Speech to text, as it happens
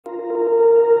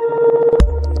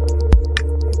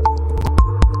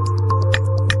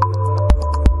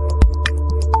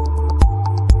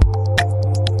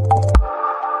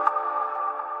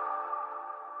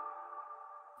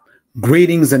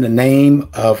Greetings in the name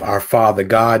of our Father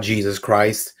God, Jesus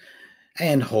Christ,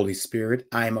 and Holy Spirit.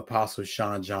 I am Apostle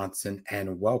Shaun Johnson,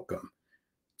 and welcome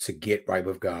to Get Right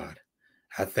with God.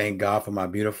 I thank God for my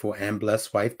beautiful and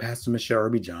blessed wife, Pastor Michelle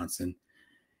Irby Johnson,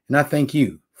 and I thank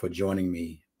you for joining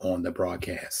me on the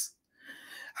broadcast.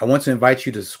 I want to invite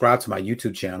you to subscribe to my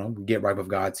YouTube channel, Get Right with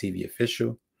God TV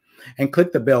Official, and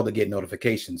click the bell to get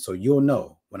notifications so you'll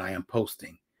know when I am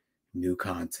posting new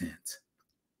content.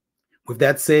 With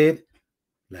that said,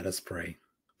 let us pray.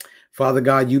 Father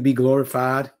God, you be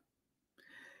glorified.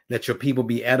 Let your people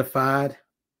be edified.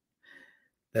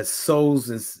 Let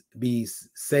souls be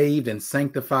saved and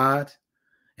sanctified.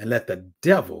 And let the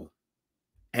devil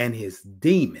and his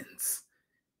demons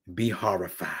be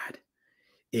horrified.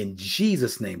 In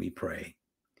Jesus' name we pray.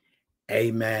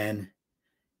 Amen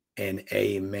and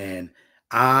amen.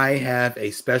 I have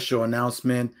a special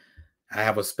announcement. I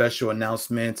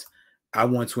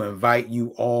want to invite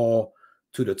you all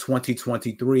to the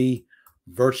 2023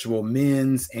 Virtual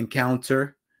Men's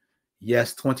Encounter.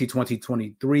 Yes,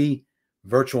 2023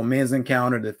 Virtual Men's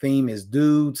Encounter. The theme is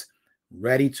Dudes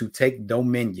Ready to Take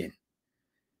Dominion.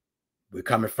 We're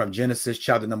coming from Genesis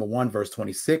chapter number 1, verse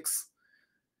 26.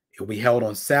 It will be held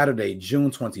on Saturday,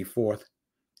 June 24th,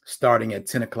 starting at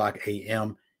 10 o'clock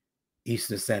a.m.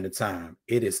 Eastern Standard Time.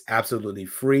 It is absolutely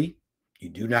free. You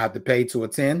do not have to pay to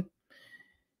attend.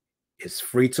 It's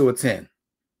free to attend.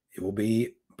 It will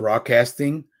be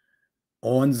broadcasting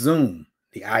on Zoom.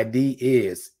 The ID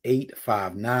is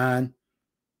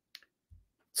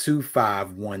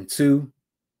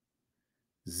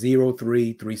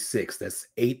 859-2512-0336. That's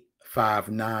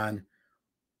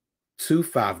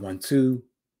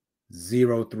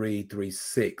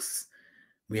 859-2512-0336.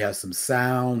 We have some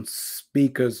sound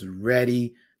speakers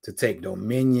ready to take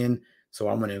dominion. So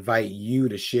I'm going to invite you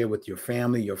to share with your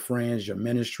family, your friends, your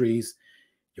ministries,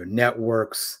 your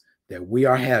networks that we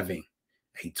are having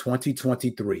a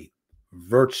 2023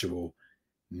 Virtual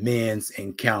Men's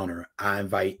Encounter. I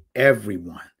invite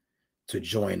everyone to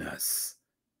join us.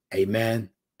 Amen.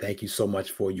 Thank you so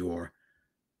much for your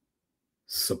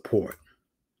support.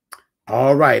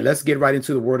 All right, let's get right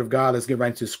into the Word of God. Let's get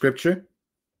right into Scripture.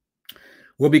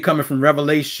 We'll be coming from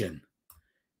Revelation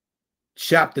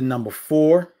chapter number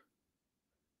 4,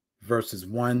 verses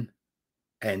 1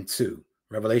 and 2.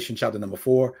 Revelation chapter number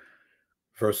 4,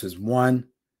 verses 1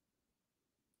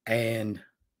 and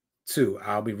 2.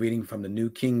 I'll be reading from the New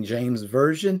King James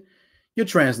Version. Your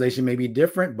translation may be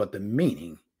different, but the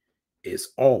meaning is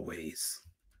always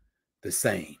the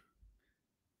same.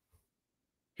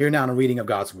 Hear now the reading of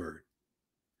God's word.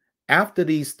 After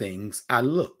these things I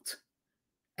looked,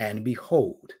 and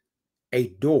behold, a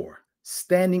door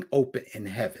standing open in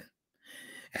heaven.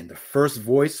 And the first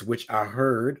voice which I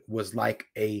heard was like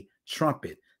a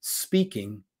trumpet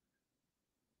speaking,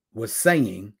 was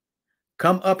saying,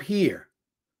 "Come up here,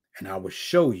 and I will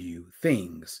show you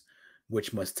things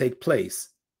which must take place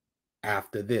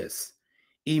after this."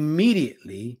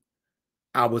 Immediately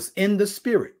I was in the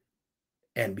Spirit,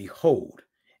 and behold,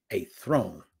 a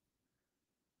throne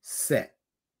set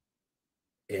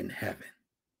in heaven.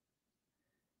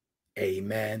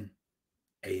 Amen.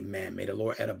 Amen. May the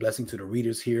Lord add a blessing to the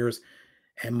readers, hearers,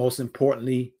 and most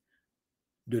importantly,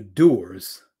 the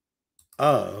doers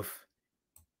of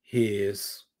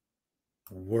his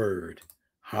word.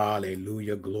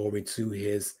 Hallelujah. Glory to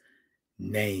his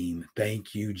name.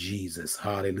 Thank you, Jesus.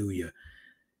 Hallelujah.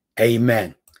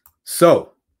 Amen.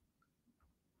 So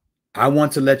I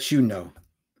want to let you know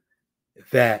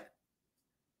that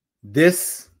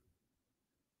this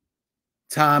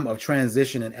time of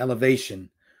transition and elevation,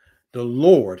 the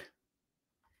Lord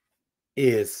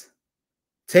is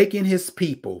taking his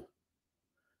people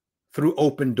through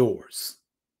open doors.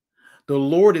 The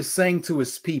Lord is saying to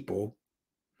his people,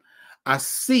 I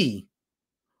see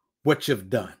what you've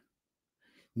done.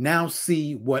 Now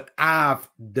see what I've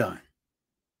done.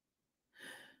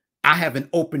 I have an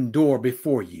open door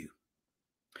before you.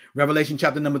 Revelation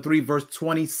chapter number 3, verse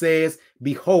 20 says,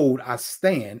 "Behold, I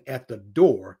stand at the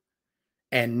door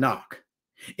and knock.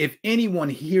 If anyone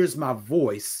hears my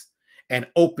voice and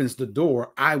opens the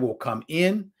door, I will come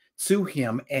in to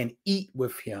him and eat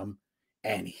with him,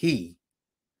 and he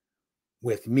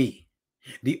with me."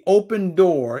 The open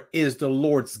door is the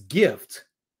Lord's gift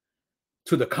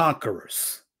to the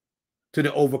conquerors, to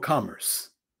the overcomers,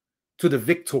 to the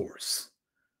victors,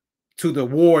 to the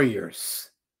warriors,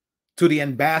 to the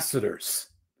ambassadors,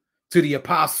 to the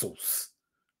apostles,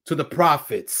 to the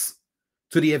prophets,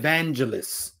 to the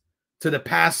evangelists, to the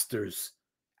pastors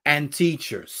and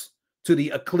teachers, to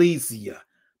the ecclesia,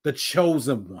 the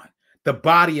chosen one, the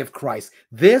body of Christ.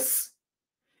 This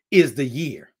is the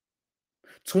year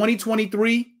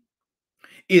 2023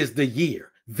 is the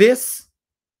year. This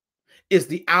is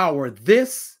the hour.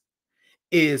 This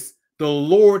is the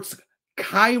Lord's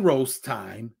Kairos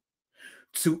time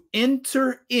to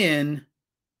enter in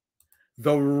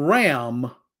the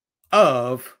realm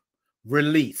of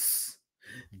release.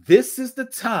 This is the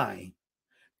time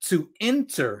to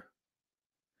enter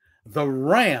the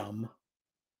realm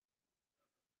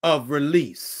of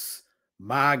release.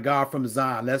 My God from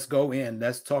Zion, let's go in.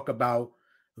 Let's talk about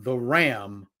the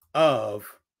realm of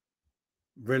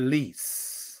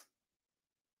release.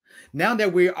 Now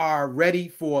that we are ready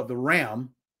for the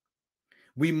realm,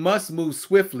 we must move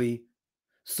swiftly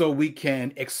so we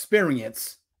can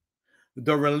experience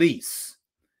the release.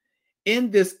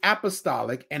 In this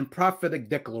apostolic and prophetic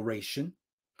declaration,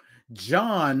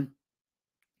 John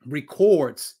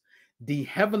records the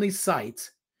heavenly sight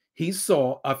he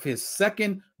saw of his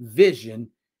second vision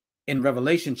in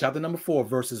Revelation chapter number 4,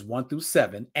 verses 1 through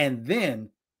 7, and then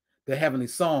the heavenly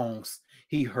songs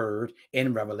he heard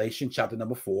in Revelation chapter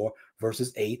number 4,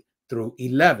 verses 8 through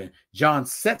 11. John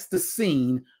sets the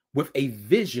scene with a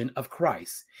vision of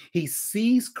Christ. He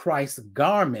sees Christ's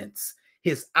garments,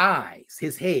 his eyes,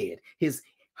 his head, his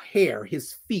hair,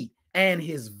 his feet, and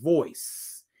his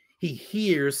voice. He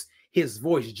hears his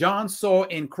voice. John saw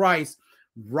in Christ's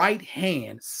right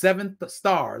hand 7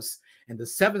 stars, and the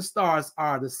 7 stars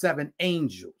are the 7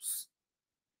 angels.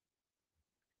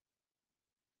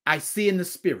 I see in the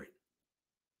spirit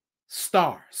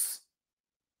stars,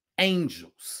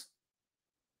 angels,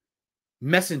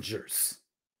 messengers,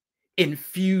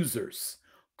 infusers,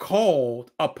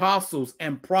 called apostles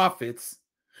and prophets,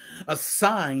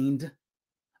 assigned,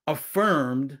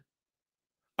 affirmed,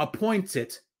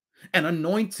 appointed, and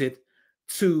anointed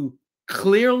to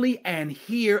clearly and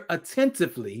hear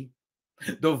attentively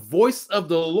the voice of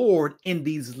the Lord in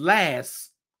these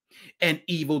last and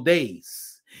evil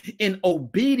days. In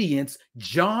obedience,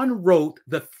 John wrote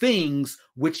the things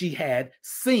which he had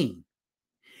seen.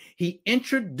 He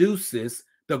introduces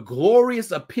the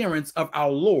glorious appearance of our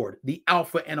Lord, the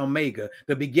Alpha and Omega,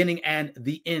 the beginning and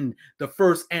the end, the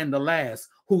first and the last,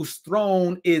 whose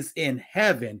throne is in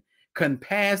heaven,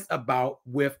 compassed about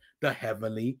with the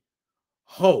heavenly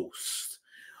host.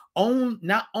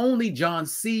 Not only John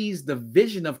sees the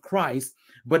vision of Christ,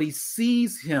 but he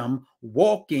sees him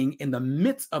walking in the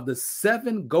midst of the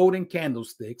 7 golden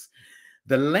candlesticks,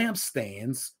 the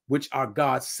lampstands, which are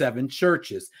God's 7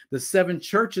 churches. The 7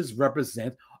 churches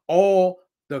represent all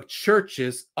the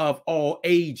churches of all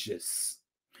ages.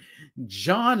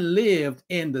 John lived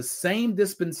in the same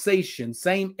dispensation,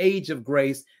 same age of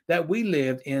grace that we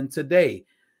lived in today.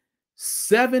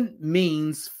 7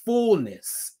 means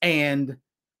fullness and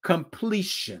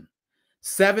completion.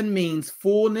 7 means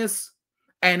fullness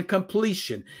and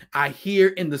completion. I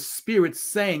hear the Spirit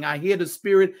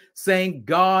saying,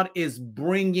 God is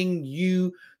bringing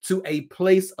you to a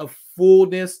place of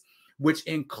fullness, which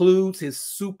includes his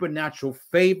supernatural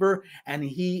favor, and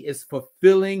he is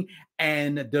fulfilling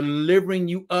and delivering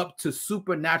you up to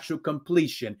supernatural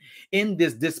completion. In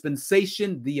this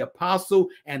dispensation, the apostle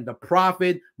and the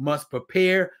prophet must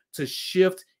prepare to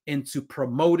shift into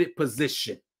promoted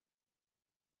position.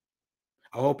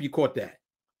 I hope you caught that.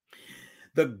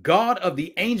 The God of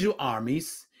the angel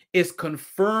armies is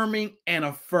confirming and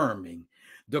affirming,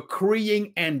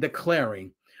 decreeing and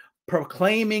declaring,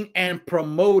 proclaiming and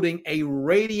promoting a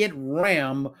radiant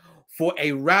realm for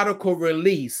a radical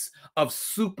release of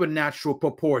supernatural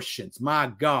proportions.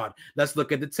 My God, let's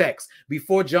look at the text.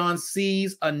 Before John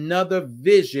sees another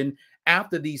vision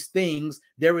after these things,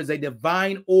 there is a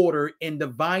divine order in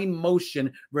divine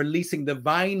motion, releasing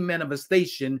divine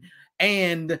manifestation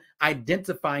and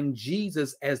identifying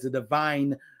Jesus as the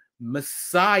divine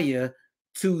Messiah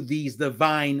to these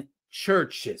divine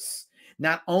churches.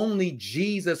 Not only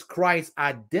Jesus Christ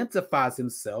identifies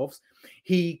himself,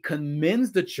 he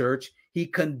commends the church, he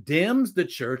condemns the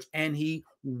church, and he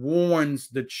warns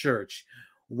the church.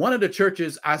 One of the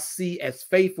churches I see as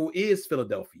faithful is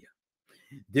Philadelphia.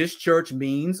 This church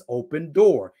means open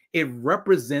door. It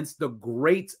represents the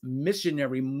great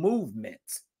missionary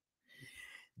movement.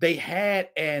 They had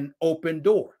an open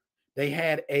door. They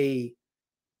had a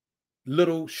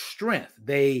little strength.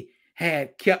 They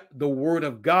had kept the word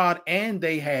of God, and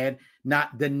they had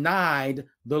not denied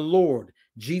the Lord.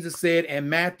 Jesus said in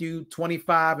Matthew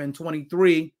 25 and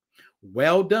 23,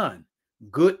 well done,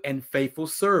 good and faithful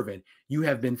servant. You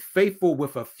have been faithful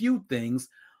with a few things,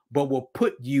 but will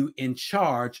put you in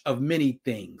charge of many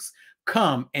things.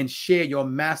 Come and share your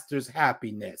master's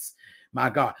happiness. My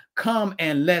God, come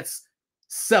and let's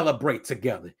celebrate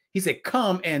together. He said,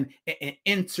 come and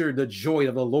enter the joy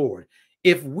of the Lord.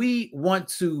 If we want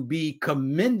to be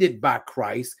commended by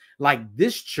Christ, like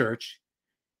this church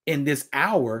in this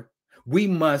hour, we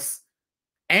must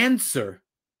answer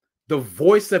the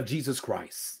voice of Jesus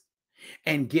Christ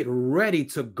and get ready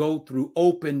to go through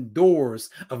open doors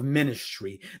of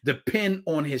ministry, depend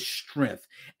on his strength,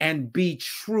 and be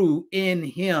true in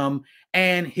him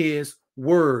and his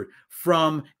word.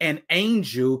 From an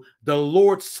angel, the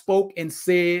Lord spoke and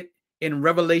said in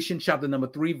Revelation chapter number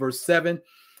 3, verse 7,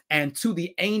 and to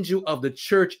the angel of the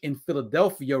church in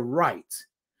Philadelphia, write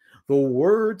the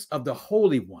words of the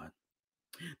Holy One,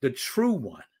 the true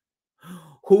one,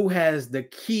 who has the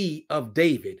key of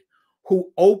David,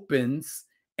 who opens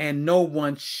and no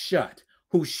one shut,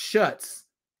 who shuts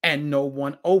and no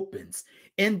one opens.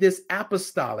 In this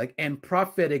apostolic and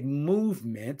prophetic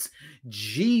movement,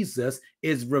 Jesus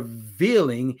is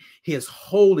revealing his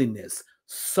holiness,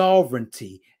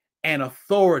 sovereignty, and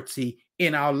authority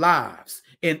in our lives.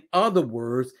 In other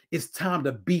words, it's time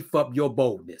to beef up your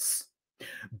boldness.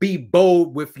 Be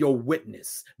bold with your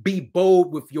witness. Be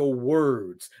bold with your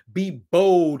words. Be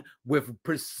bold with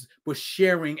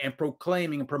sharing and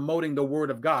proclaiming and promoting the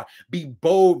word of God. Be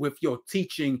bold with your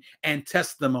teaching and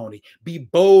testimony. Be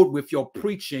bold with your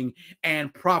preaching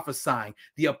and prophesying.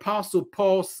 The Apostle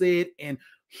Paul said in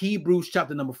Hebrews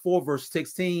chapter number 4, verse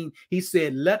 16, he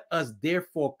said, let us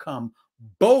therefore come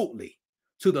boldly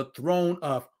to the throne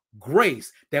of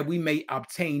grace, that we may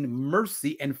obtain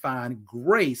mercy and find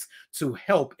grace to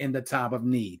help in the time of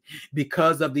need.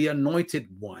 Because of the anointed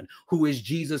one, who is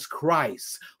Jesus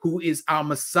Christ, who is our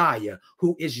Messiah,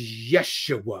 who is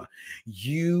Yeshua,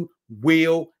 you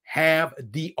will have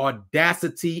the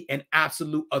audacity and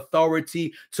absolute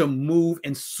authority to move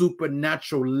in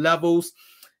supernatural levels,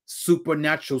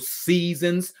 supernatural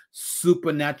seasons,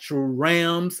 supernatural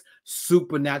realms,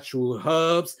 supernatural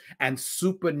hubs, and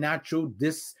supernatural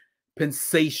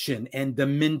dispensation and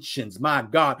dimensions. My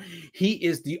God, he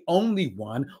is the only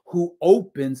one who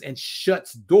opens and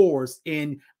shuts doors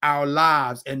in our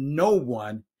lives, and no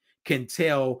one can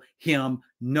tell him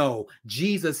no.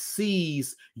 Jesus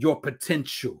sees your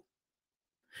potential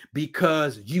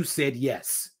because you said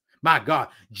yes. My God,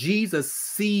 Jesus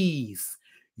sees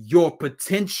your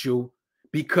potential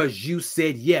because you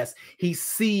said yes. He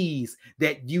sees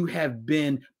that you have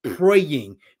been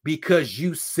praying because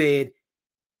you said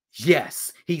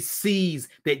yes. He sees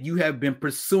that you have been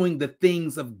pursuing the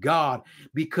things of God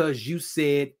because you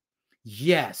said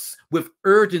yes. With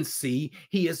urgency,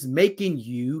 he is making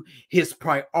you his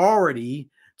priority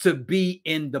to be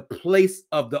in the place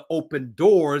of the open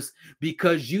doors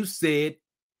because you said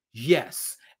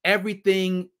yes.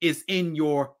 Everything is in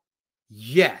your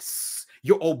yes.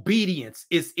 Your obedience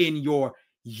is in your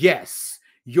yes.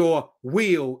 Your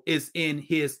will is in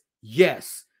his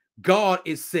yes. God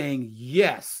is saying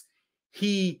yes.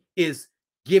 He is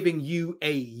giving you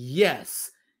a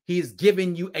yes. He's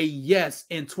giving you a yes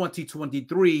in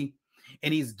 2023.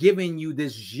 And he's giving you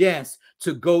this yes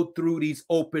to go through these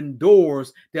open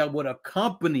doors that would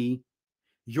accompany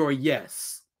your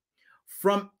yes.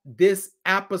 From this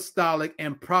apostolic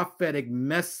and prophetic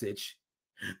message,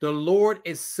 the Lord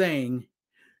is saying,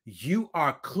 you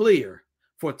are clear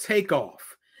for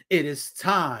takeoff. It is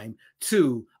time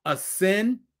to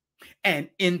ascend and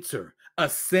enter.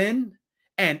 Ascend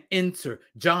and enter.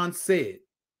 John said,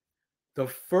 the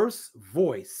first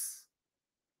voice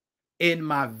in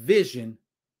my vision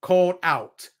called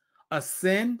out,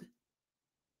 ascend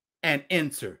and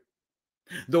enter.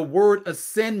 The word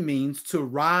ascend means to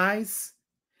rise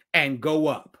and go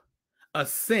up.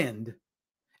 Ascend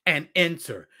and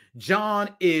enter. John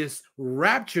is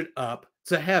raptured up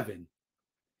to heaven.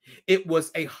 It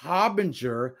was a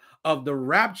harbinger of the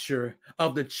rapture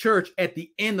of the church at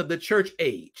the end of the church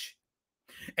age.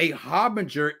 A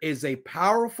harbinger is a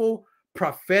powerful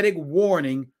prophetic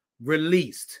warning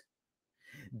released.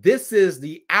 This is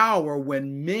the hour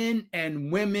when men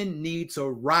and women need to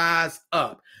rise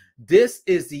up. This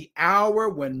is the hour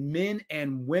when men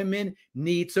and women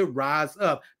need to rise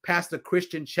up. Pastor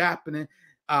Christian Chaplain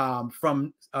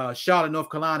from Charlotte, North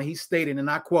Carolina, he stated, and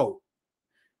I quote,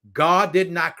 God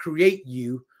did not create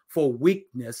you for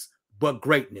weakness, but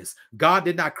greatness. God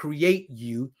did not create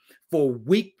you for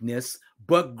weakness,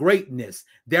 but greatness.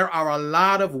 There are a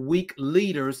lot of weak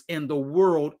leaders in the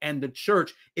world, and the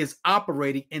church is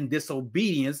operating in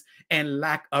disobedience and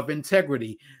lack of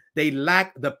integrity. They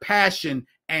lack the passion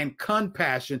and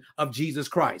compassion of Jesus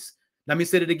Christ. Let me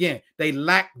say it again. They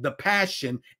lack the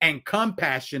passion and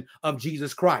compassion of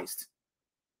Jesus Christ.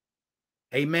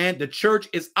 Amen. The church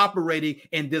is operating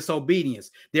in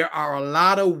disobedience. There are a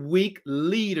lot of weak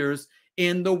leaders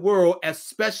in the world,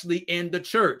 especially in the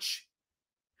church.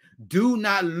 Do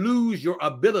not lose your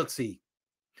ability.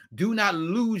 Do not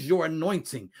lose your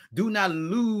anointing. Do not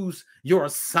lose your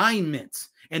assignments.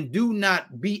 And do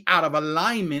not be out of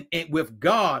alignment with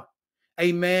God.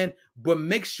 Amen. But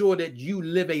make sure that you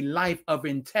live a life of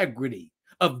integrity,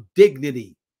 of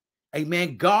dignity.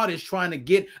 Amen. God is trying to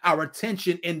get our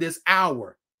attention in this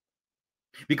hour,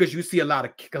 because you see a lot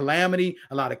of calamity,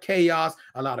 a lot of chaos,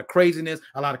 a lot of craziness,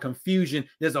 a lot of confusion.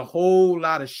 There's a whole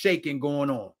lot of shaking going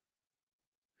on.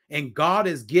 And God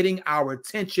is getting our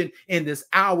attention in this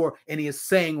hour, and he is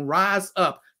saying, rise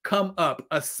up, come up,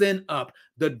 ascend up.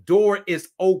 The door is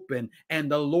open, and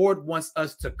the Lord wants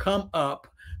us to come up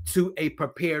to a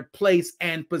prepared place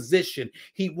and position.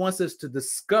 He wants us to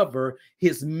discover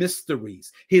his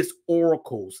mysteries, his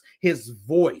oracles, his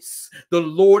voice. The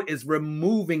Lord is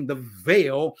removing the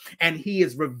veil, and he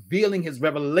is revealing his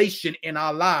revelation in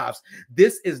our lives.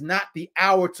 This is not the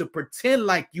hour to pretend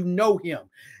like you know him.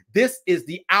 This is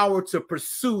the hour to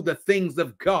pursue the things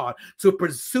of God, to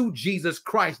pursue Jesus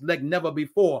Christ like never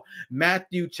before.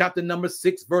 Matthew chapter number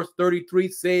 6, verse 33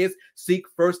 says, seek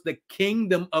first the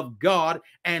kingdom of God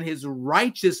and his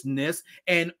righteousness,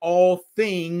 and all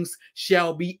things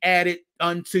shall be added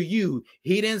unto you.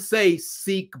 He didn't say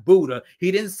seek Buddha.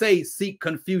 He didn't say seek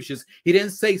Confucius. He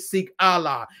didn't say seek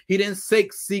Allah. He didn't say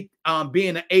seek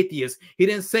being an atheist. He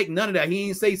didn't say none of that. He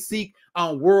didn't say seek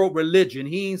world religion.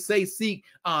 He didn't say seek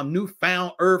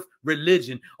newfound earth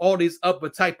religion, all these upper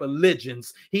type of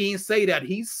religions. He didn't say that.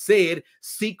 He said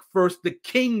seek first the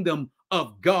kingdom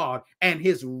of God and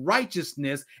his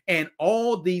righteousness, and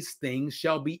all these things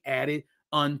shall be added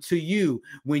unto you.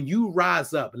 When you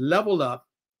rise up, level up,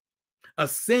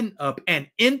 ascend up, and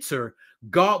enter,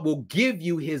 God will give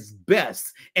you his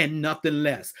best and nothing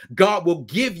less. God will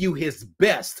give you his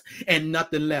best and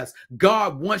nothing less.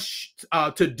 God wants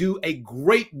to do a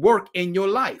great work in your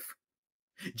life.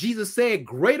 Jesus said,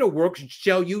 greater works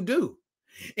shall you do.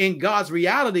 In God's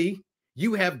reality,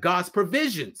 you have God's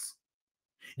provisions.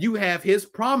 You have his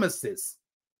promises.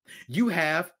 You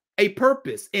have a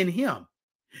purpose in him.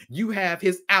 You have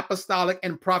his apostolic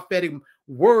and prophetic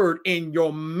word in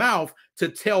your mouth to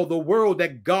tell the world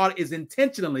that God is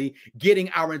intentionally getting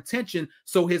our attention,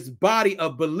 so his body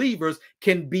of believers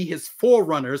can be his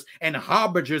forerunners and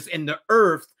harbingers in the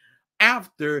earth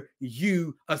after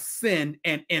you ascend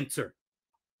and enter.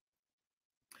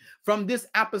 From this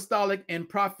apostolic and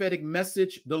prophetic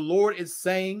message, the Lord is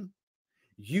saying,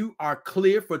 you are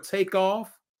clear for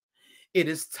takeoff. It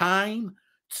is time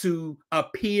to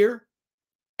appear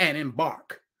and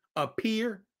embark.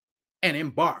 Appear and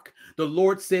embark. The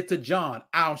Lord said to John,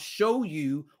 I'll show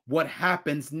you what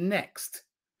happens next.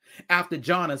 After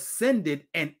John ascended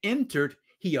and entered,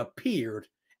 he appeared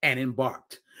and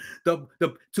embarked.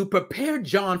 To prepare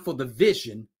John for the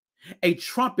vision, a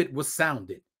trumpet was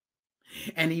sounded,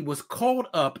 and he was called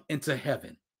up into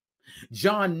heaven.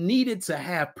 John needed to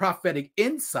have prophetic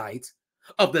insight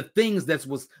of the things that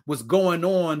was going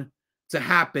on to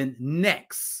happen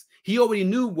next. He already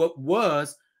knew what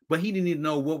was, but he didn't even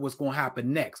know what was going to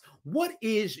happen next. What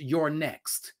is your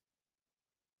next?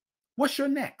 What's your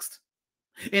next?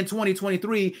 In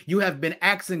 2023, you have been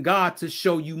asking God to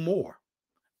show you more.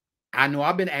 I know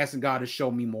I've been asking God to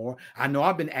show me more. I know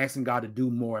I've been asking God to do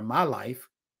more in my life.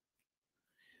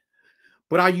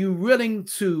 But are you willing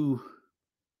to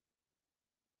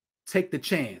take the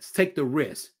chance, take the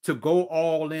risk, to go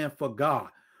all in for God?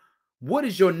 What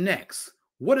is your next?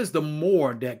 What is the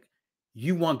more that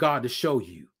you want God to show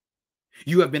you?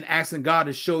 You have been asking God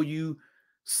to show you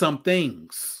some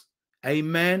things,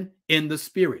 amen, in the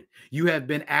spirit. You have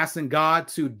been asking God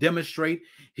to demonstrate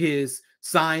his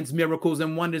signs, miracles,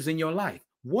 and wonders in your life.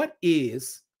 What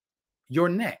is your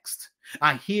next?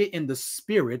 I hear in the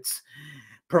spirit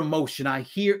promotion. I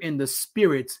hear in the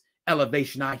spirit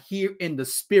elevation. I hear in the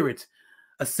spirit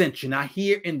ascension. I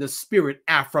hear in the spirit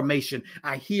affirmation.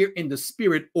 I hear in the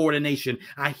spirit ordination.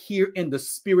 I hear in the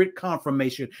spirit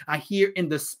confirmation. I hear in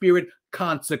the spirit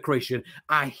consecration.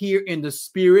 I hear in the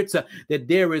spirit that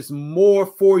there is more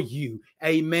for you.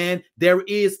 Amen. There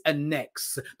is a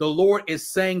next. The Lord is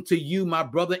saying to you, my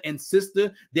brother and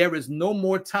sister, there is no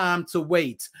more time to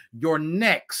wait. Your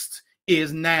next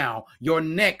is now. Your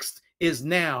next is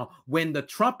now. When the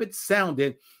trumpet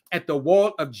sounded at the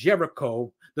wall of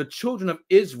Jericho, the children of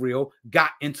Israel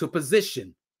got into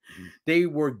position. They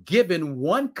were given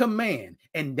one command,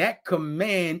 and that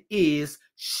command is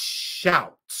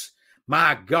shout.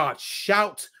 My God,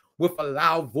 shout with a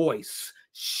loud voice.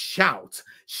 Shout.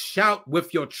 Shout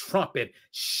with your trumpet.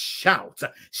 Shout.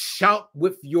 Shout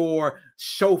with your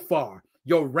shofar,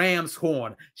 your ram's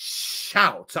horn.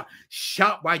 Shout.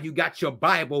 Shout while you got your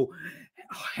Bible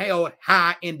held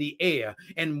high in the air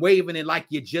and waving it like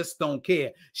you just don't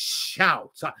care.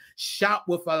 Shout. Shout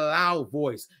with a loud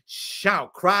voice.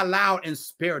 Shout. Cry loud and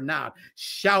spare not.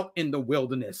 Shout in the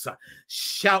wilderness.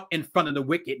 Shout in front of the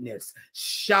wickedness.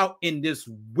 Shout in this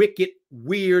wicked,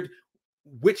 weird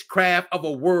witchcraft of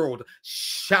a world.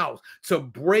 Shout. To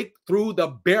break through the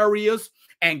barriers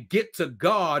and get to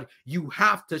God, you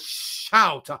have to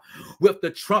shout with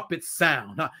the trumpet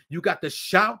sound. You got to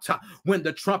shout when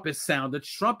the trumpet sound. The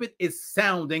trumpet is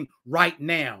sounding right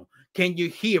now. Can you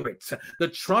hear it? The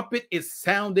trumpet is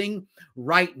sounding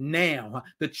right now.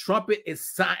 The trumpet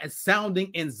is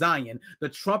sounding in Zion. The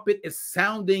trumpet is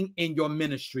sounding in your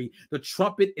ministry. The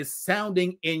trumpet is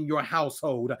sounding in your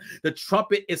household. The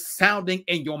trumpet is sounding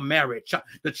in your marriage.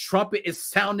 The trumpet is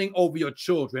sounding over your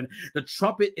children. The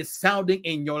trumpet is sounding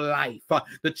in your life.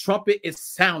 The trumpet is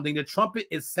sounding. The trumpet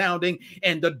is sounding,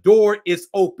 and the door is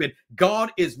open.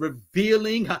 God is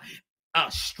revealing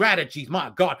strategies.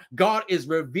 My God, God is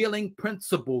revealing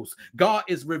principles. God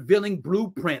is revealing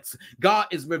blueprints. God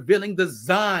is revealing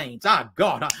designs.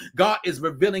 God is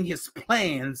revealing his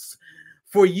plans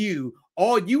for you.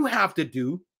 All you have to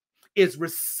do is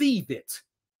receive it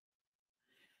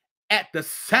at the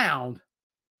sound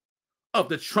of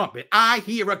the trumpet. I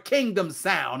hear a kingdom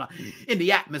sound in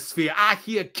the atmosphere. I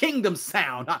hear kingdom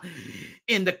sound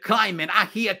in the climate. I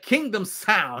hear kingdom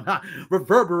sound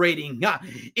reverberating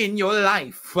in your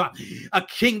life. A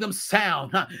kingdom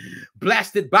sound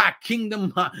blasted by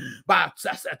kingdom, by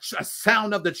a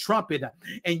sound of the trumpet.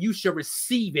 And you shall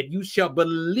receive it. You shall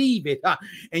believe it.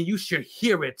 And you shall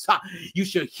hear it. You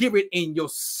shall hear it in your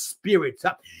spirit.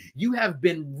 You have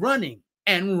been running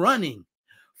and running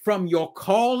from your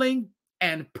calling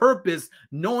and purpose,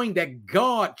 knowing that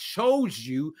God chose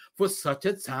you for such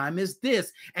a time as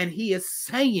this. And he is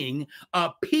saying,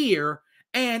 appear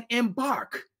and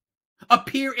embark.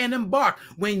 Appear and embark.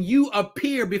 When you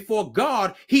appear before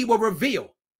God, he will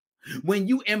reveal. When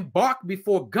you embark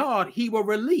before God, he will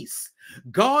release.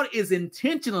 God is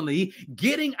intentionally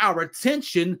getting our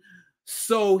attention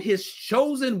so his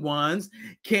chosen ones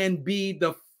can be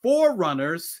the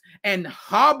forerunners and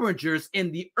harbingers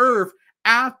in the earth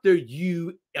after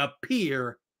you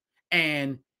appear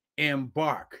and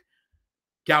embark.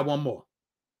 Got one more.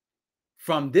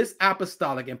 From this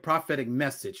apostolic and prophetic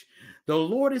message, the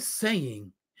Lord is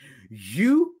saying,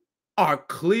 you are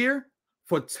clear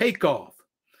for takeoff.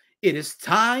 It is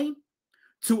time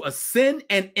to ascend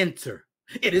and enter.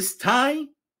 It is time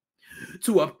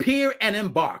to appear and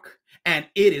embark. And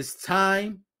it is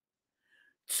time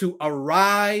to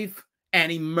arrive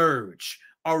and emerge.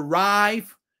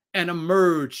 Arrive and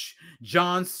emerge.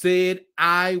 John said,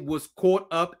 I was caught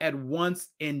up at once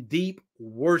in deep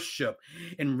worship.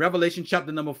 In Revelation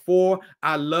chapter number 4,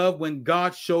 I love when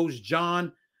God shows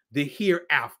John the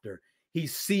hereafter. He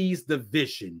sees the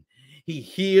vision. He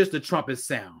hears the trumpet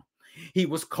sound. He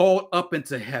was called up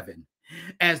into heaven.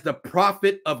 As the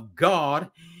prophet of God,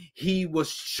 he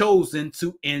was chosen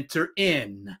to enter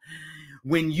in.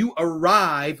 When you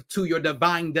arrive to your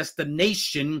divine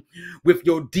destination with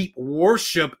your deep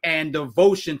worship and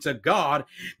devotion to God,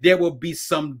 there will be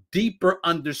some deeper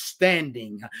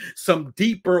understanding, some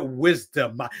deeper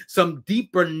wisdom, some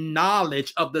deeper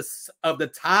knowledge of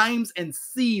the times and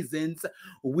seasons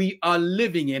we are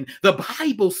living in. The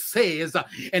Bible says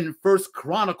in 1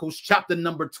 Chronicles chapter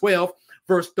number 12,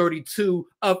 verse 32,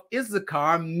 of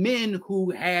Issachar, men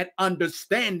who had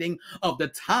understanding of the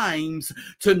times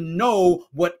to know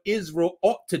what Israel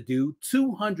ought to do,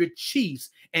 200 chiefs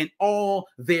and all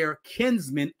their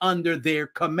kinsmen under their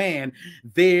command.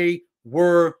 They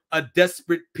were a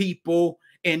desperate people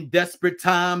in desperate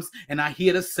times. And I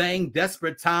hear the saying,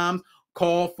 desperate times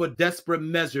call for desperate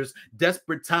measures.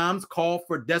 Desperate times call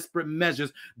for desperate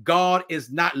measures. God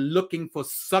is not looking for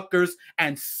suckers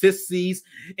and sissies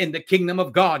in the kingdom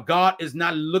of God. God is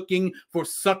not looking for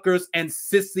suckers and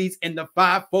sissies in the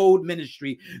fivefold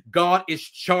ministry. God is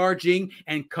charging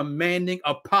and commanding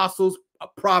apostles,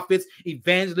 prophets,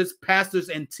 evangelists, pastors,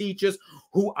 and teachers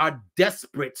who are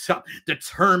desperate,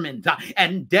 determined,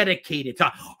 and dedicated,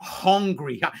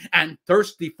 hungry and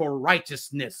thirsty for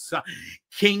righteousness.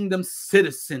 Kingdom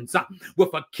citizens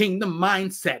with a kingdom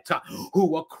mindset who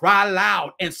will cry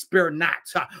loud and spare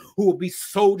not, who will be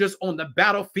soldiers on the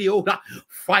battlefield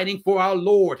fighting for our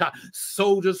Lord,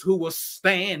 soldiers who will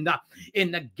stand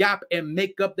in the gap and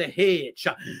make up the hedge,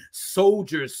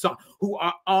 soldiers who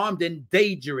are armed and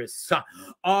dangerous,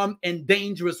 armed and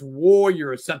dangerous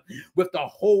warriors with the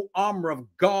whole armor of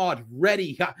God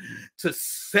ready to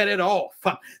set it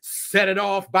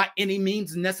off by any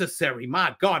means necessary.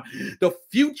 My God, the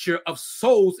future of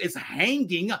souls is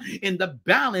hanging in the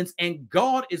balance, and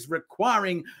God is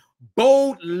requiring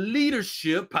bold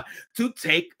leadership to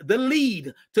take the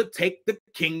lead, to take the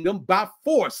kingdom by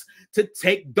force, to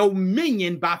take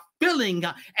dominion by filling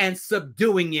and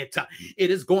subduing it. It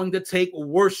is going to take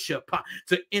worship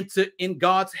to enter in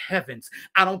God's heavens.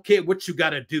 I don't care what you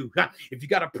got to do. If you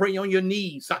got to pray on your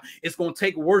knees, it's going to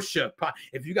take worship.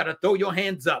 If you got to throw your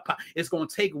hands up, it's going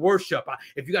to take worship.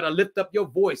 If you got to lift up your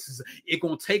voices, it's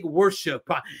going to take worship.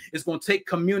 It's going to take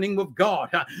communing with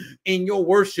God in your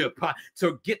worship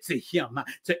to get to Him,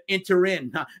 to enter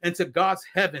in into God's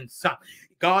heavens.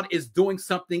 God is doing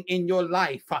something in your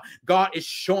life. God is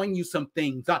showing you some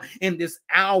things in this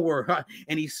hour.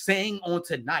 And He's saying on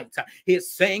tonight, He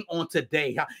is saying on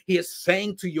today, He is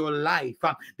saying to your life,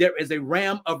 there is a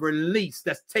realm of release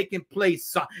that's taking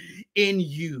place in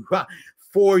you.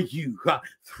 For you,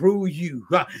 through you,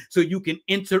 so you can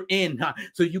enter in,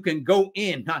 so you can go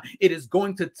in. It is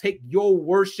going to take your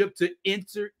worship to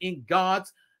enter in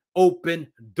God's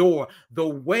open door. The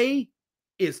way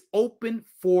is open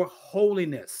for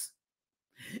holiness,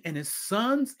 and His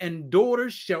sons and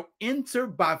daughters shall enter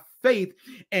by faith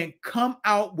and come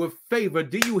out with favor.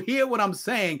 Do you hear what I'm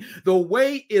saying? The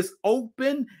way is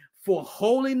open for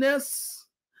holiness,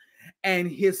 and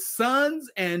His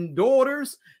sons and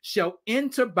daughters shall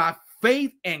enter by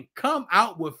faith and come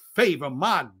out with favor.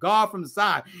 My God, from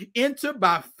Zion, enter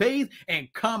by faith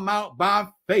and come out by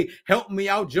faith. Help me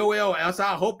out, Joel, else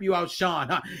I'll help you out, Shaun.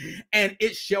 And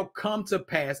it shall come to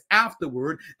pass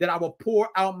afterward that I will pour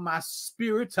out my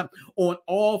spirit on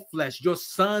all flesh. Your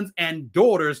sons and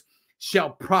daughters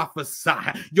shall prophesy.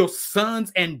 Your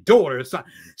sons and daughters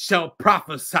shall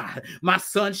prophesy. My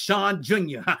son Shaun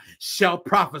Jr. shall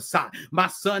prophesy. My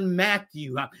son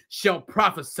Matthew shall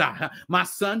prophesy. My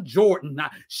son Jordan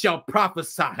shall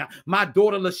prophesy. My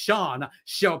daughter LaShawn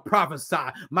shall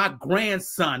prophesy. My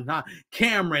grandson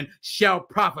Cameron shall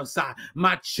prophesy.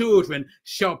 My children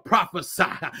shall prophesy.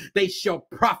 They shall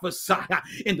prophesy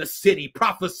in the city,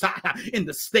 prophesy in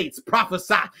the states,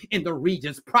 prophesy in the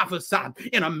regions, prophesy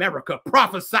in America,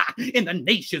 prophesy in the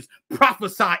nations,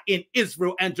 prophesy in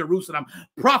Israel and Jerusalem,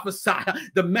 prophesy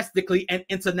domestically and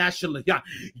internationally.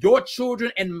 Your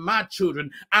children and my children,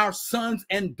 our sons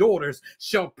and daughters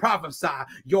shall prophesy.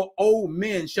 Your old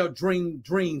men shall dream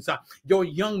dreams. Your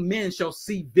young men shall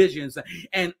see visions.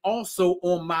 And also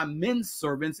on my men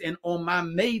servants and on my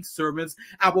maid servants,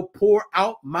 I will pour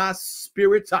out my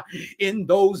spirit in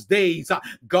those days.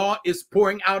 God is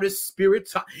pouring out His spirit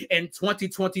in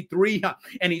 2023,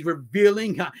 and He's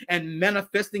revealing and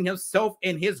manifesting Himself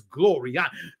in His glory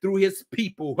through His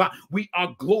people. We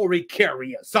are glory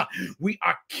carriers. We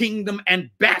are kingdom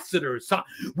ambassadors.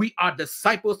 We are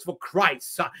disciples for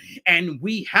Christ, and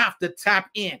we have to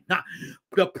tap in.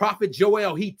 The prophet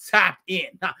Joel, he tapped in.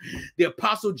 The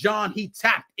apostle John, he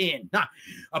tapped in.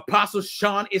 Apostle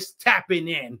Shaun is tapping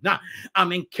in.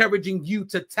 I'm encouraging you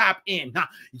to tap in.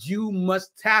 You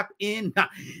must tap in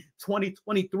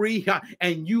 2023,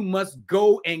 and you must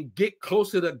go and get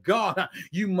closer to God.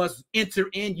 You must enter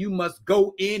in. You must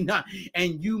go in,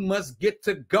 and you must get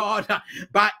to God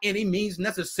by any means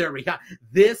necessary.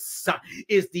 This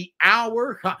is the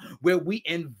hour where we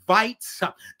invite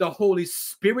the Holy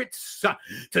Spirit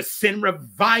to send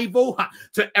revival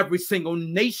to every single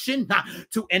nation,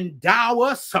 to endow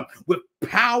us with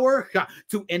power,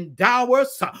 to endow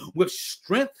us with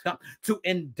strength, to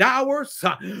endow us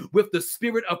with the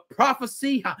spirit of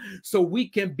prophecy, so we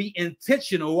can be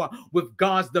intentional with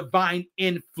God's divine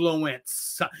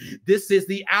influence. This is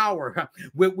the hour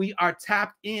where we are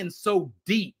tapped in so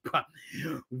deep,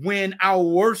 when our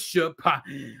worship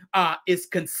is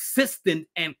consistent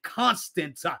and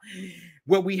constant,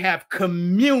 where we have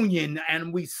communion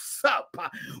and we sup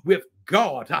with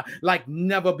God like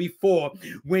never before.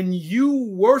 When you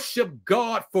worship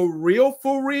God for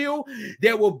real,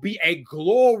 there will be a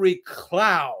glory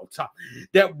cloud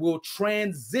that will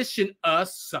transition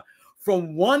us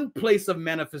from one place of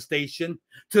manifestation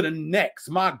to the next.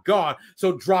 My God.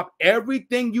 So drop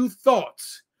everything you thought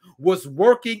was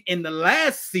working in the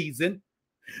last season,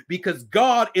 because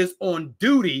God is on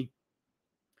duty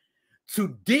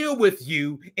to deal with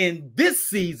you in this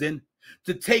season,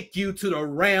 to take you to the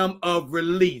realm of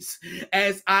release.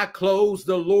 As I close,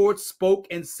 the Lord spoke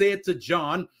and said to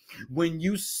John, when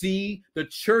you see the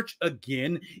church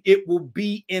again, it will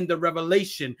be in the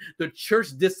revelation. The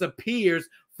church disappears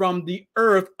from the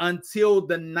earth until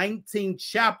the 19th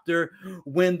chapter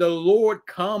when the Lord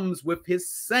comes with his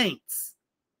saints.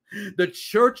 The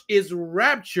church is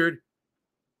raptured.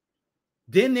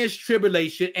 Then there's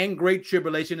tribulation and great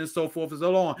tribulation and so forth and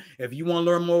so on. If you want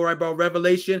to learn more about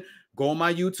Revelation, go on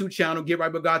my YouTube channel, Get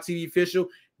Right With God TV Official.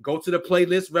 Go to the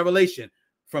playlist Revelation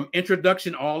from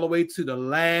introduction all the way to the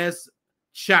last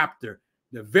chapter,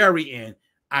 the very end.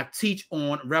 I teach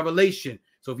on Revelation.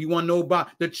 So if you want to know about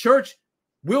the church,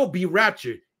 will be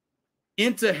raptured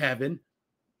into heaven,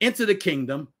 into the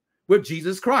kingdom with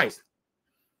Jesus Christ,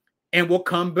 and will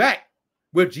come back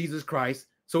with Jesus Christ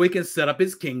so he can set up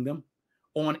his kingdom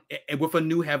on with a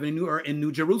new heaven and new earth in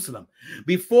New Jerusalem.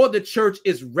 Before the church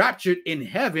is raptured in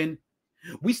heaven,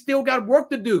 we still got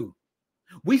work to do.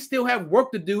 We still have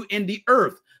work to do in the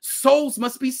earth. Souls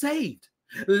must be saved.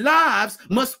 Lives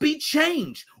must be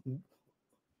changed.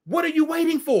 What are you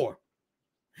waiting for?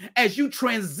 As you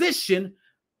transition,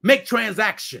 make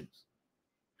transactions.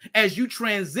 As you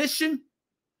transition,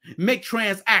 make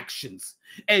transactions.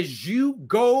 As you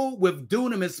go with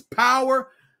dunamis power,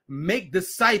 make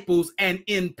disciples and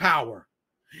in power.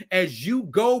 As you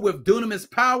go with dunamis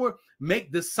power,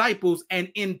 make disciples and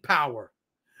in power.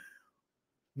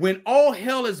 When all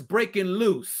hell is breaking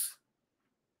loose,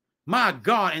 my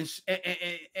God,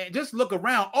 and just look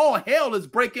around, all hell is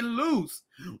breaking loose.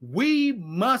 We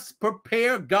must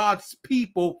prepare God's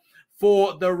people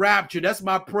for the rapture. That's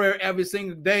my prayer every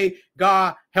single day.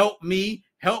 God, help me,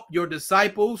 help your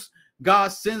disciples.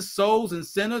 God, send souls and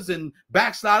sinners and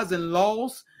backsliders and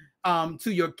lost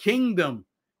to your kingdom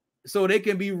so they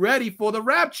can be ready for the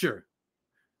rapture.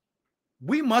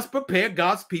 We must prepare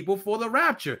God's people for the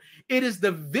rapture. It is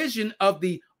the vision of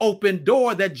the open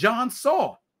door that John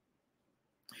saw.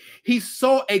 He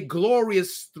saw a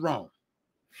glorious throne.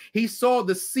 He saw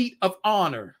the seat of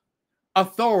honor,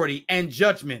 authority, and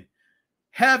judgment.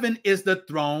 Heaven is the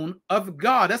throne of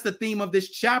God. That's the theme of this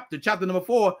chapter. Chapter number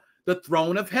 4, the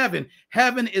throne of heaven.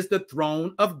 Heaven is the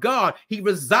throne of God. He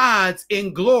resides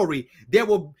in glory.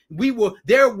 We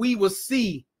will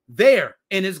see there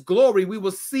in his glory. We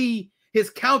will see his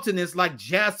countenance like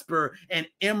jasper and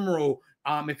emerald.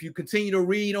 If you continue to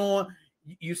read on,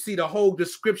 you see the whole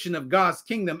description of God's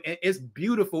kingdom. It's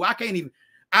beautiful. I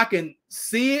can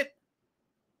see it.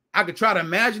 I could try to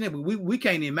imagine it, but we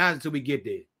can't even imagine until we get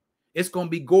there. It's going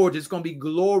to be gorgeous. It's going to be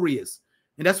glorious.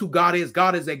 And that's who God is.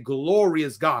 God is a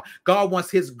glorious God. God wants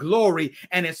his glory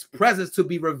and his presence to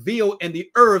be revealed in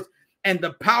the earth, and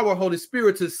the power of Holy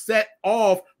Spirit to set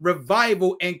off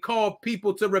revival and call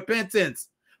people to repentance.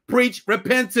 Preach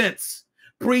repentance.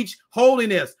 Preach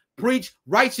holiness. Preach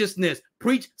righteousness.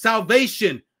 Preach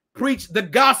salvation. Preach the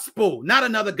gospel, not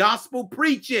another gospel.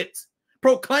 Preach it.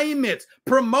 Proclaim it.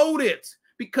 Promote it.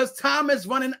 Because time is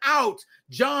running out.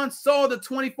 John saw the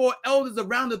 24 elders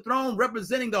around the throne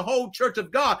representing the whole church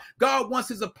of God. God wants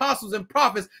his apostles and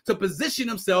prophets to position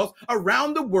themselves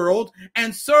around the world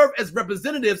and serve as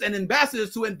representatives and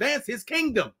ambassadors to advance his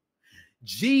kingdom.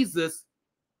 Jesus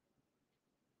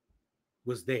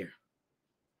was there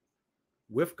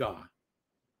with God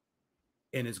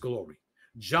in his glory.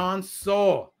 John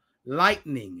saw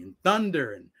lightning and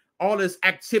thunder and all this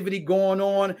activity going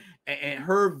on, and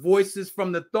heard voices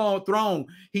from the throne.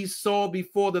 He saw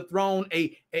before the throne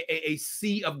a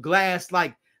sea of glass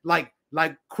like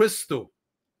crystal.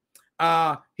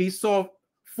 He saw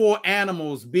 4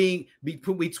 animals being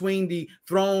between the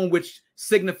throne, which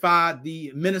signified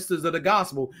the ministers of the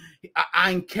gospel.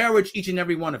 I encourage each and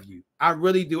every one of you. I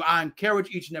really do. I encourage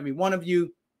each and every one of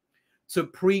you to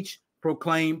preach,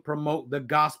 proclaim, promote the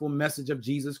gospel message of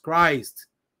Jesus Christ.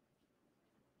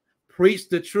 Preach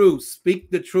the truth. Speak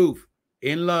the truth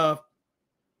in love.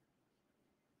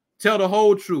 Tell the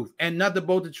whole truth and nothing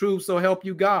but the truth, so help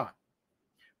you God.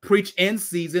 Preach in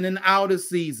season and out of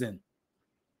season.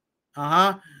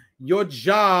 Your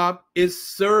job is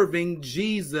serving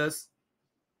Jesus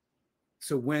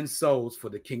to win souls for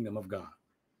the kingdom of God.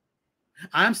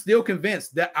 I'm still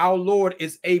convinced that our Lord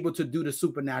is able to do the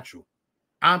supernatural.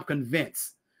 I'm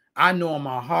convinced. I know in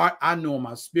my heart. I know in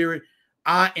my spirit.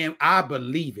 I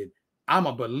believe it. I'm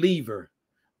a believer.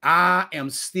 I am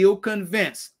still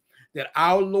convinced that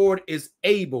our Lord is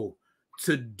able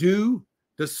to do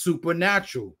the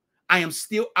supernatural. I am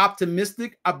still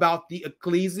optimistic about the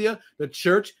ecclesia, the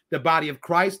church, the body of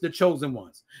Christ, the chosen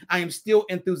ones. I am still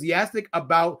enthusiastic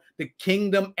about the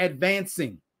kingdom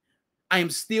advancing. I am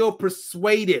still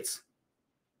persuaded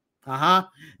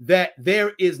that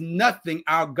there is nothing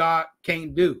our God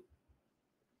can't do.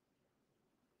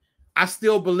 I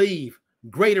still believe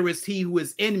greater is he who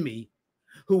is in me,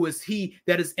 who is he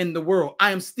that is in the world.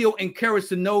 I am still encouraged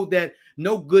to know that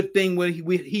no good thing will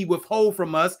he withhold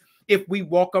from us if we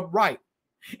walk upright.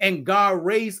 And God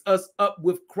raised us up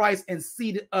with Christ and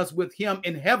seated us with him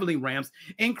in heavenly realms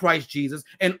in Christ Jesus,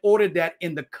 in order that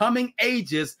in the coming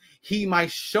ages he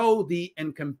might show the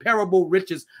incomparable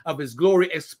riches of his glory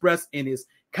expressed in his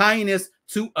kindness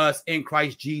to us in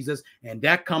Christ Jesus. And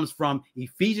that comes from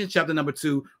Ephesians chapter number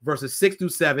 2, verses 6 through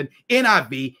 7,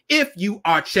 NIV, if you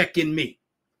are checking me.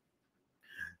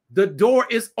 The door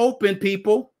is open,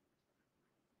 people.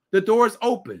 The door is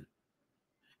open.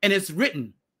 And it's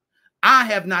written, I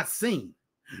have not seen,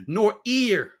 nor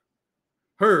ear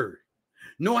heard,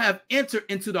 nor have entered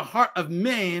into the heart of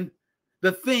man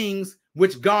the things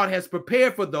which God has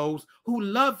prepared for those who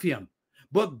love him.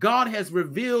 But God has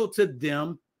revealed to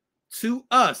them, to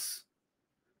us,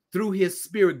 through his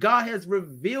Spirit. God has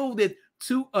revealed it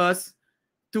to us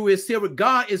through his Spirit.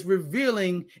 God is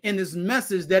revealing in this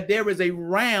message that there is a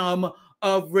realm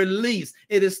of release.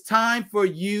 It is time for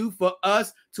you, for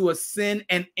us to ascend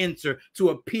and enter, to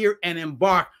appear and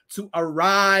embark, to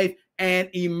arrive and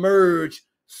emerge,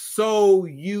 so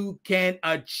you can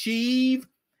achieve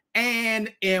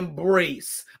and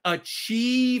embrace.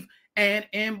 Achieve and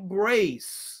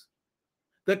embrace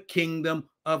the kingdom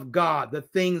of God, the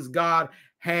things God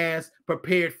has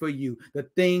prepared for you, the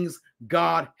things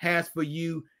God has for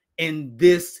you in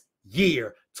this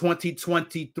year,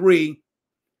 2023,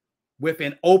 with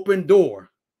an open door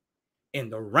in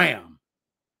the realm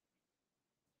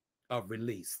of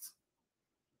release.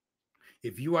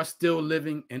 If you are still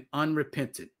living an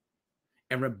unrepentant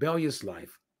and rebellious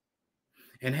life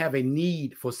and have a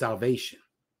need for salvation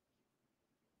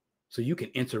so you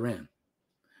can enter in,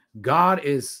 God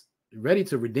is ready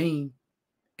to redeem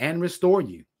and restore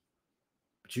you.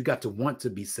 But you got to want to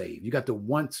be saved. You got to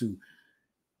want to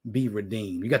be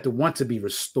redeemed. You got to want to be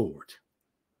restored.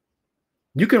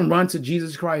 You can run to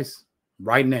Jesus Christ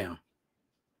right now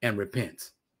and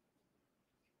repent.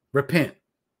 Repent.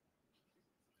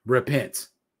 Repent.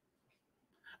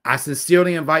 I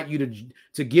sincerely invite you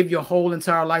to give your whole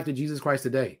entire life to Jesus Christ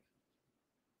today.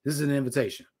 This is an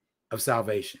invitation of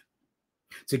salvation.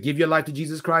 To give your life to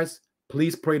Jesus Christ,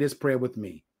 please pray this prayer with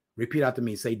me. Repeat after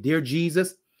me. Say, Dear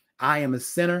Jesus, I am a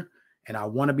sinner and I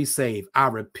want to be saved. I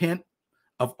repent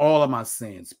of all of my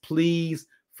sins. Please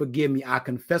forgive me. I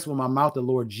confess with my mouth the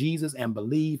Lord Jesus and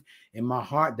believe in my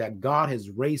heart that God has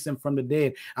raised him from the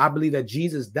dead. I believe that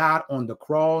Jesus died on the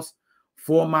cross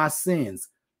for my sins.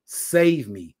 Save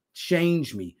me,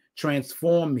 change me,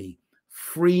 transform me,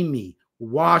 free me,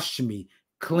 wash me,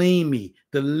 clean me,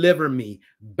 deliver me,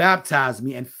 baptize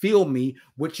me, and fill me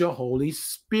with your Holy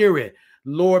Spirit.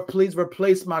 Lord, please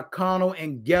replace my carnal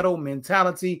and ghetto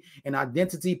mentality and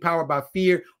identity powered by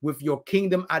fear with your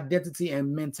kingdom identity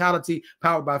and mentality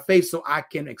powered by faith, so I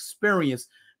can experience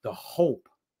the hope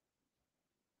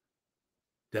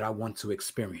that I want to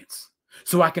experience,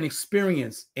 so I can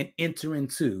experience and enter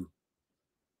into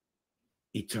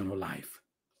eternal life.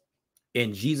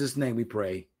 In Jesus' name we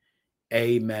pray.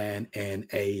 Amen and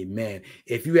amen.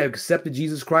 If you have accepted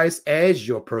Jesus Christ as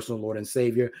your personal Lord and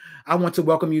Savior, I want to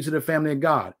welcome you to the family of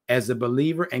God. As a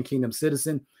believer and kingdom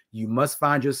citizen, you must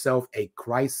find yourself a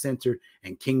Christ-centered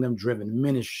and kingdom-driven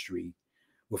ministry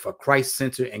with a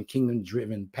Christ-centered and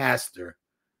kingdom-driven pastor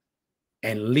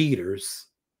and leaders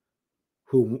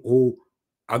who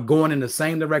are going in the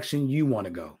same direction you want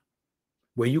to go,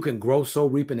 where you can grow, sow,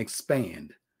 reap, and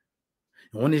expand.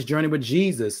 And on this journey with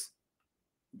Jesus,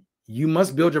 you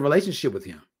must build your relationship with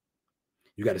him.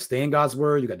 You got to stay in God's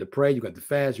word. You got to pray. You got to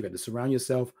fast. You got to surround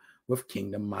yourself with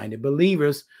kingdom-minded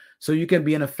believers so you can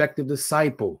be an effective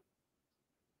disciple.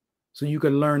 So you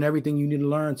can learn everything you need to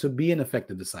learn to be an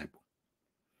effective disciple.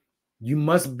 You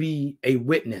must be a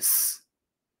witness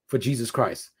for Jesus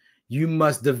Christ. You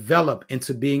must develop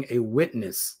into being a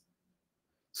witness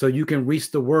so you can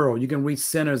reach the world. You can reach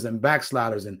sinners and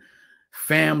backsliders and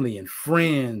family and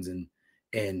friends and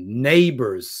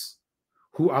neighbors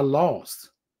who are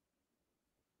lost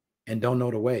and don't know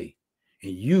the way.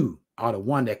 And you are the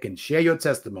one that can share your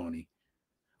testimony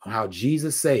on how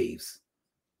Jesus saves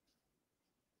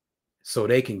so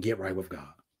they can get right with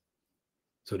God,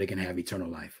 so they can have eternal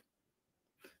life.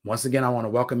 Once again, I want to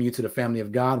welcome you to the family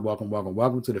of God. Welcome, welcome,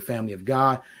 welcome to the family of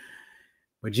God.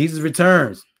 When Jesus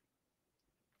returns,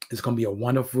 it's going to be a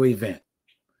wonderful event.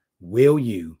 Will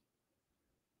you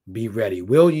be ready?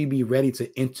 Will you be ready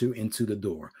to enter into the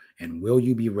door? And will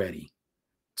you be ready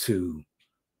to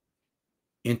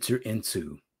enter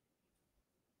into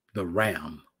the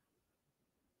realm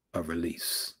of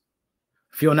release?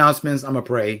 A few announcements. I'm going to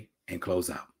pray and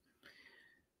close out.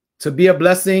 To be a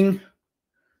blessing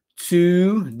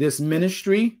to this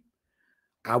ministry,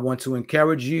 I want to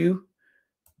encourage you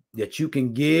that you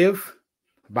can give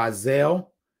by Zelle.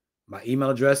 My email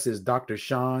address is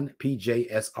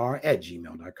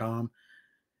drshaunpjsr@gmail.com.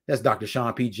 That's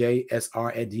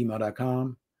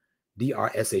drshaunpjsr@gmail.com.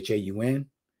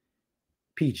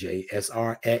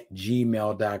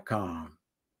 DRSHAUN_PJSR@gmail.com.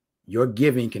 Your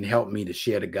giving can help me to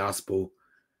share the gospel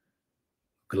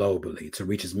globally, to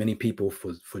reach as many people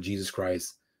for Jesus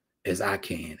Christ as I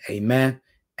can. Amen.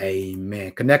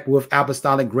 Amen. Connect with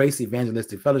Apostolic Grace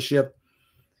Evangelistic Fellowship.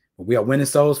 We are winning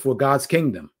souls for God's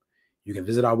kingdom. You can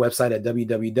visit our website at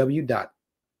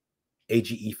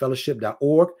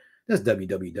www.agefellowship.org. That's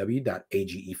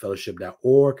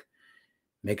www.agefellowship.org.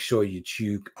 Make sure you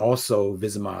also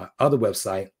visit my other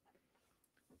website,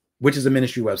 which is a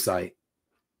ministry website,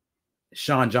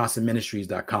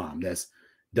 ShaunJohnsonMinistries.com. That's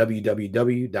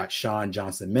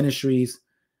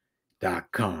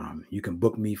www.ShaunJohnsonMinistries.com. You can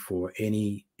book me for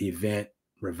any event,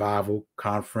 revival,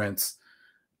 conference,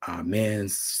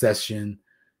 men's session,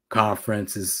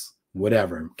 conferences,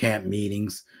 whatever, camp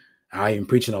meetings. I am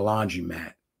preaching a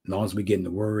laundromat. As long as we're getting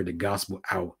the word, the gospel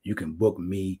out, you can book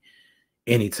me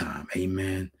anytime.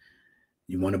 Amen.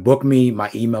 You want to book me?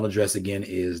 My email address again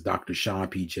is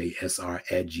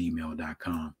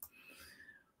drshaunpjsr@gmail.com.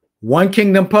 One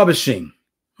Kingdom Publishing.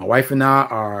 My wife and I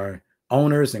are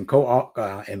owners and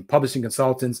and publishing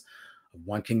consultants of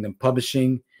One Kingdom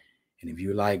Publishing. And if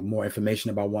you like more information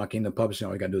about One Kingdom Publishing,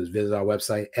 all you got to do is visit our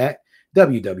website at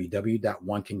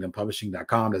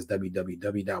www.onekingdompublishing.com. That's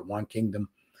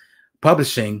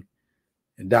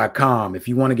www.onekingdompublishing.com. If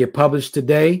you want to get published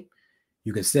today,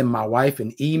 you can send my wife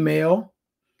an email.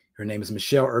 Her name is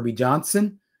Michelle Irby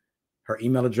Johnson. Her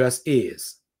email address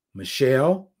is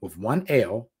Michelle with one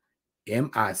L,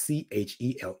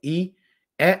 MICHELE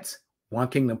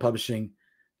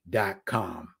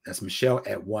 @onekingdompublishing.com. That's Michelle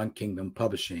at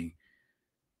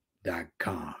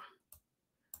onekingdompublishing.com.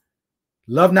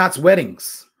 Love Knots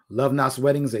Weddings. Love Knots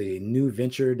Weddings, a new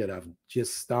venture that I've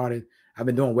just started. I've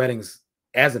been doing weddings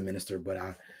as a minister, but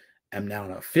I am now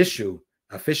officially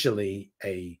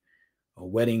a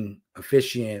wedding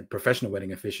officiant, professional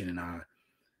wedding officiant, and I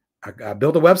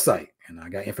built a website and I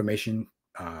got information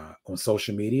on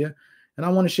social media, and I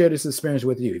want to share this experience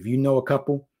with you. If you know a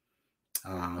couple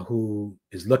who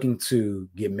is looking to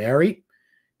get married,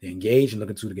 they're engaged and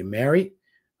looking to get married,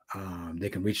 they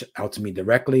can reach out to me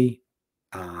directly.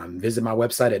 Visit my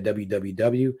website at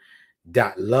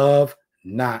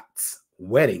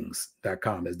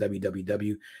www.loveknotsweddings.com. That's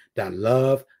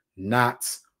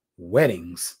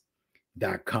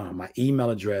www.loveknotsweddings.com. My email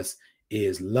address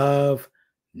is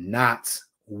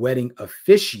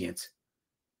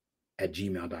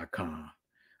loveknotsweddingofficiant@gmail.com.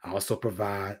 I also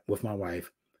provide with my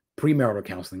wife premarital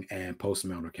counseling and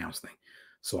postmarital counseling.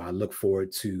 So I look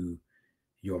forward to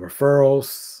your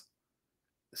referrals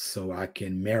so I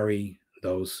can marry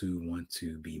those who want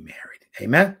to be married.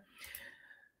 Amen.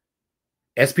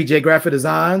 SPJ Graphic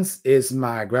Designs is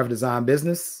my graphic design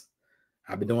business.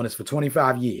 I've been doing this for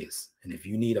 25 years. And if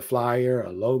you need a flyer,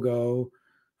 a logo,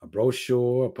 a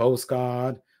brochure, a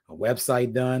postcard, a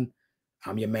website done,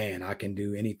 I'm your man. I can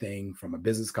do anything from a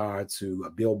business card to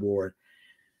a billboard.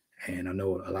 And I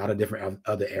know a lot of different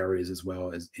other areas as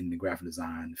well as in the graphic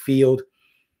design field.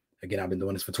 Again, I've been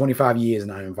doing this for 25 years,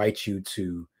 and I invite you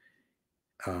to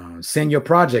send your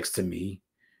projects to me.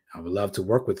 I would love to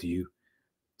work with you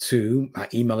to my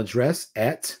email address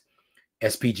at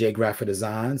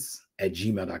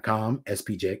spjgraphicdesigns@gmail.com,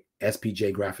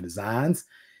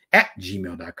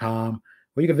 spjgraphicdesigns@gmail.com,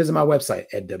 or you can visit my website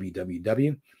at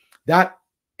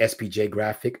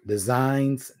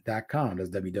www.spjgraphicdesigns.com. That's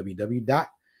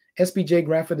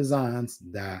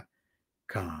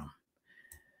www.spjgraphicdesigns.com.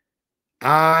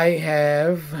 I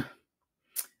have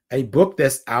a book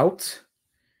that's out,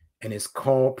 and it's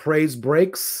called Praise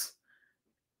Breaks,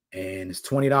 and it's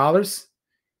 $20.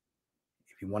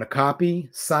 If you want a copy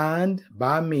signed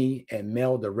by me and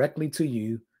mailed directly to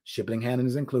you, shipping and handling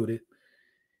is included,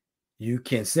 you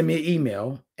can send me an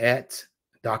email at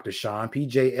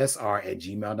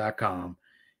drshaunpjsr@gmail.com,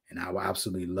 and I will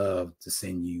absolutely love to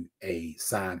send you a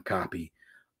signed copy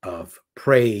of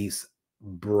Praise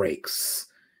Breaks.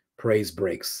 Praise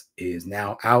Breaks is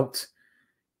now out.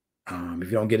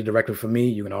 If you don't get it directly from me,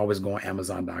 you can always go on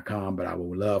Amazon.com, but I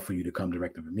would love for you to come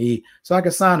directly from me so I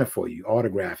can sign it for you,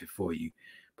 autograph it for you,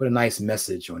 put a nice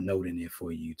message or note in there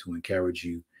for you to encourage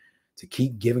you to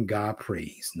keep giving God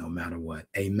praise no matter what.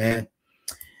 Amen.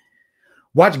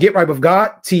 Watch Get Right with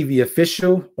God TV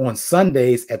official on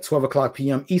Sundays at 12 o'clock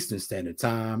p.m. Eastern Standard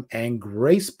Time, and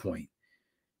Grace Point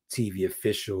TV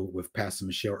official with Pastor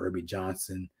Michelle Irby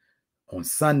Johnson on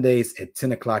Sundays at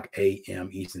 10 o'clock a.m.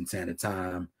 Eastern Standard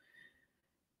Time.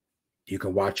 You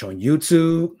can watch on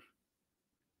YouTube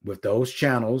with those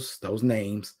channels, those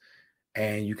names,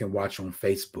 and you can watch on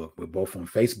Facebook. We're both on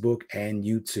Facebook and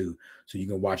YouTube. So you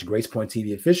can watch Grace Point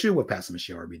TV Official with Pastor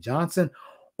Michelle R.B. Johnson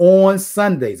on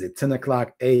Sundays at 10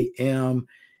 o'clock a.m.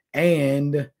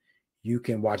 And you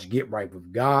can watch Get Right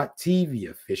with God TV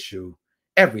Official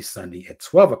every Sunday at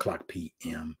 12 o'clock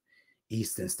p.m.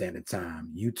 Eastern Standard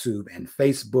Time. YouTube and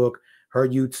Facebook. Her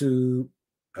YouTube,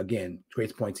 again,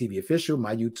 Grace Point TV Official.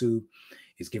 My YouTube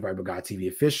is Get Right with God TV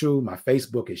Official. My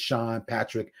Facebook is Shaun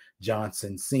Patrick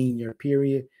Johnson Sr.,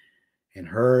 period. And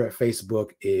her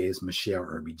Facebook is Michelle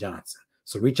R.B. Johnson.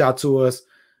 So reach out to us.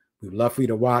 We would love for you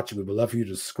to watch. We would love for you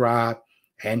to subscribe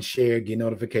and share, get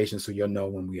notifications so you'll know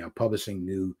when we are publishing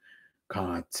new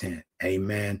content.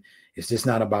 Amen. It's just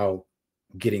not about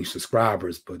getting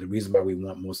subscribers, but the reason why we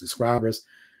want more subscribers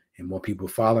and more people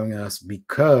following us,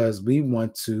 because we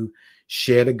want to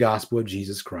share the gospel of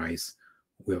Jesus Christ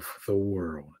with the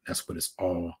world. That's what it's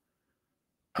all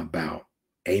about.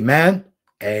 Amen.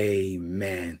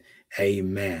 Amen.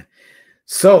 Amen.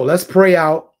 So let's pray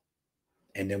out,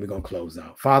 and then we're going to close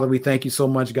out. Father, we thank you so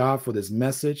much, God, for this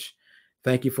message.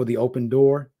 Thank you for the open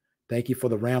door. Thank you for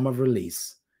the realm of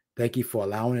release. Thank you for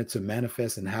allowing it to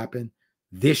manifest and happen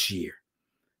this year.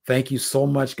 Thank you so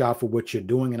much, God, for what you're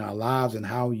doing in our lives and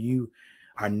how you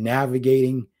are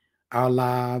navigating our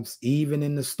lives, even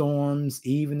in the storms,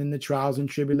 even in the trials and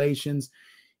tribulations,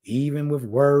 even with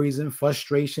worries and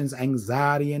frustrations,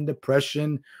 anxiety and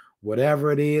depression,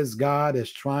 whatever it is, God,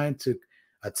 is trying to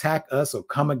attack us or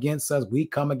come against us. We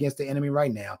come against the enemy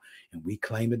right now, and we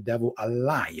claim the devil a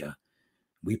liar.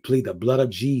 We plead the blood of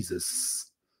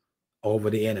Jesus over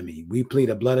the enemy. We plead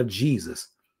the blood of Jesus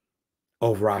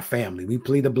over our family. We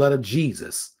plead the blood of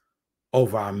Jesus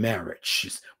over our marriage.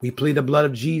 We plead the blood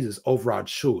of Jesus over our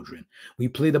children. We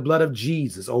plead the blood of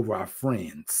Jesus over our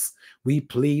friends. We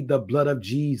plead the blood of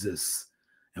Jesus.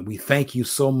 And we thank you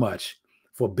so much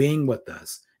for being with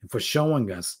us and for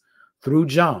showing us through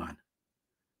John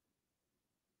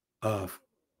of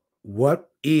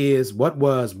what is, what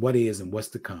was, what is, and what's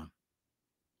to come.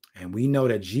 And we know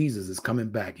that Jesus is coming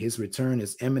back. His return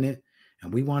is imminent,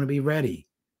 and we want to be ready.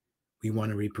 We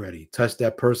want to be ready. Touch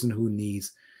that person who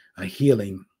needs a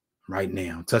healing right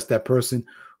now. Touch that person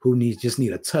who just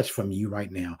need a touch from you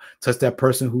right now. Touch that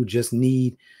person who just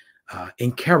need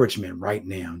encouragement right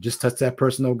now. Just touch that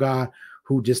person, oh God,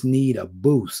 who just need a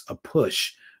boost, a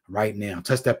push right now.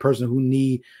 Touch that person who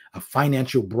need a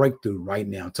financial breakthrough right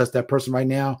now. Touch that person right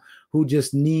now who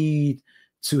just need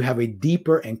to have a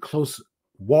deeper and close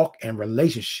walk and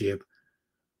relationship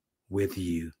with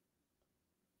you.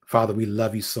 Father, we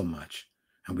love you so much,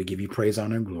 and we give you praise,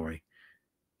 honor, and glory.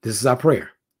 This is our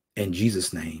prayer. In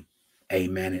Jesus' name,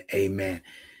 amen and amen.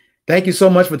 Thank you so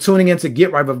much for tuning in to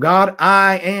Get Right with God.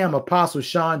 I am Apostle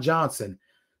Shaun Johnson.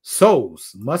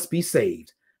 Souls must be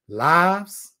saved.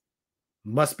 Lives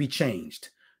must be changed.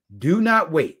 Do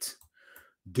not wait.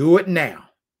 Do it now.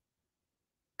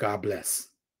 God bless.